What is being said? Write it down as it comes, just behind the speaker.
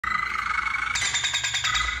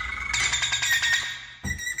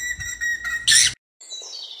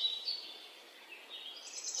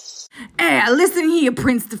Listen here,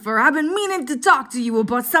 Christopher. I've been meaning to talk to you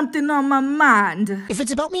about something on my mind. If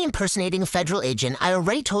it's about me impersonating a federal agent, I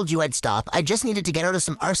already told you I'd stop. I just needed to get out of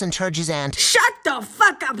some arson charges and— Shut the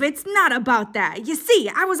fuck up! It's not about that. You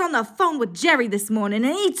see, I was on the phone with Jerry this morning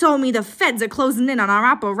and he told me the feds are closing in on our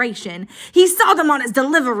operation. He saw them on his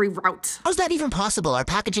delivery route. How's that even possible? Our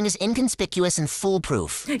packaging is inconspicuous and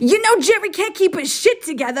foolproof. You know Jerry can't keep his shit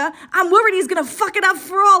together. I'm worried he's gonna fuck it up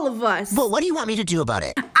for all of us. Well, what do you want me to do about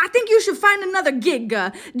it? I think you should find another gig,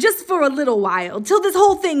 just for a little while, till this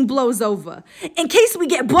whole thing blows over. In case we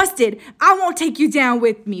get busted, I won't take you down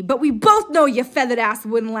with me, but we both know your feathered ass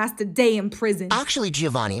wouldn't last a day in prison. Actually,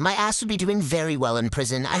 Giovanni, my ass would be doing very well in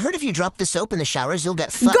prison. I heard if you drop the soap in the showers, you'll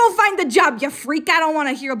get Go find a job, you freak. I don't want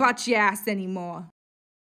to hear about your ass anymore.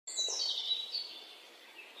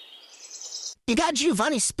 You got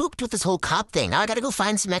Giovanni spooked with this whole cop thing. Now I gotta go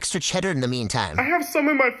find some extra cheddar in the meantime. I have some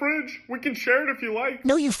in my fridge. We can share it if you like.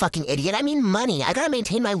 No, you fucking idiot. I mean money. I gotta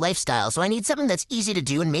maintain my lifestyle, so I need something that's easy to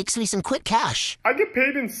do and makes me some quick cash. I get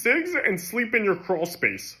paid in cigs and sleep in your crawl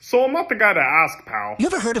space, so I'm not the guy to ask, pal. You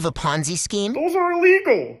ever heard of a Ponzi scheme? Those are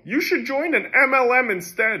illegal. You should join an MLM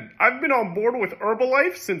instead. I've been on board with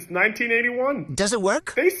Herbalife since 1981. Does it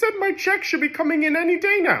work? They said my check should be coming in any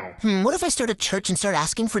day now. What if I start a church and start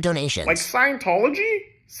asking for donations? Like Scientology?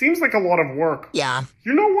 Seems like a lot of work. Yeah.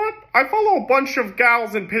 You know what? I follow a bunch of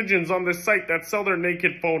gals and pigeons on this site that sell their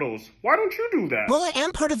naked photos. Why don't you do that? Well, I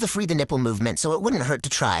am part of the Free the Nipple movement, so it wouldn't hurt to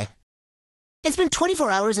try. It's been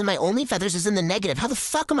 24 hours and my OnlyFeathers is in the negative. How the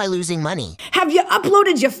fuck am I losing money? Have you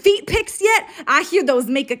uploaded your feet pics yet? I hear those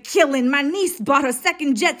make a killing. My niece bought her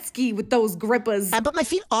second jet ski with those grippers. But my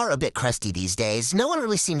feet are a bit crusty these days. No one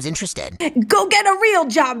really seems interested. Go get a real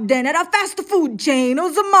job then at a fast food chain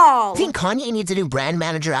or the mall. Think Kanye needs a new brand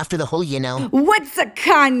manager after the whole, What's a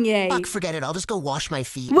Kanye? Fuck, forget it. I'll just go wash my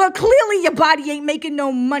feet. Well, clearly your body ain't making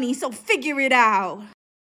no money, so figure it out.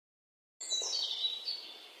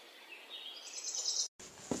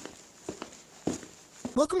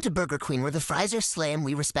 Welcome to Burger Queen, where the fries are slay and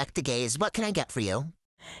we respect the gays. What can I get for you?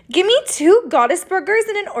 Give me 2 goddess burgers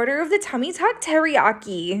and an order of the tummy tuck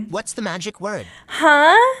teriyaki. What's the magic word?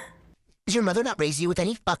 Huh? Does your mother not raise you with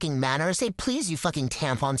any fucking manners? Say please, you fucking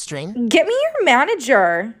tampon string. Get me your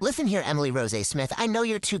manager. Listen here, Emily Rose Smith. I know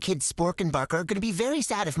your 2 kids, Spork and Barker, are gonna be very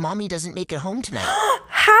sad if mommy doesn't make it home tonight.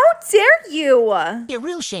 How dare you? You're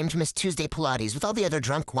real shame to miss Tuesday Pilates with all the other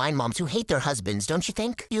drunk wine moms who hate their husbands, don't you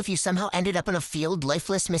think? If you somehow ended up in a field,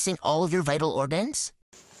 lifeless, missing all of your vital organs?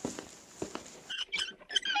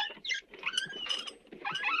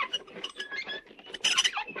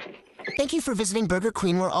 Thank you for visiting Burger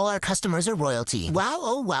Queen, where all our customers are royalty. Wow,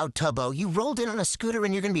 oh wow, Tubbo. You rolled in on a scooter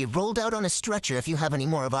and you're gonna be rolled out on a stretcher if you have any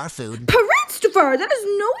more of our food. Christopher, that is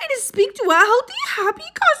no way to speak to a healthy, happy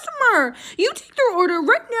customer. You take your order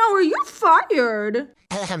right now or you're fired.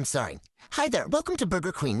 I'm sorry. Hi there, welcome to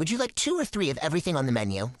Burger Queen. Would you like 2 or 3 of everything on the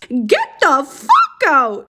menu? Get the fuck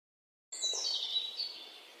out!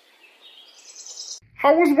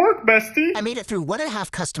 How was work, bestie? I made it through 1.5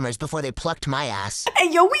 customers before they plucked my ass. Hey,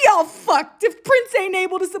 yo, we all fucked. If Prince ain't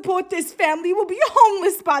able to support this family, we'll be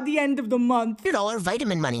homeless by the end of the month. Where'd all our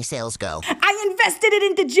vitamin money sales go? I invested it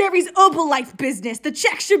into Jerry's Herbalife business. The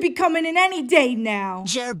check should be coming in any day now.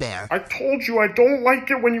 Jer Bear. I told you I don't like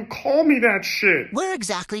it when you call me that shit. Where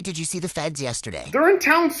exactly did you see the feds yesterday? They're in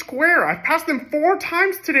town square. I passed them 4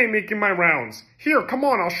 times today making my rounds. Here, come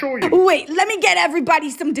on, I'll show you. Wait, let me get everybody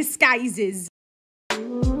some disguises.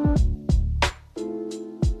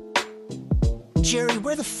 Jerry,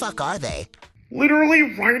 where the fuck are they?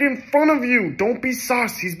 Literally right in front of you. Don't be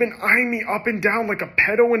sus. He's been eyeing me up and down like a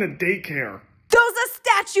pedo in a daycare. Those are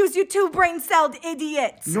statues, you 2 brain-celled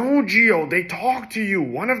idiots. No, Gio, they talk to you.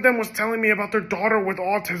 One of them was telling me about their daughter with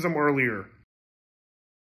autism earlier.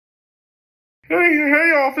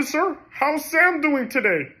 Hey, officer. How's Sam doing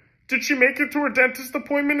today? Did she make it to her dentist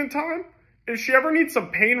appointment in time? If she ever needs some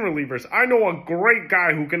pain relievers, I know a great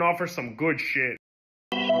guy who can offer some good shit.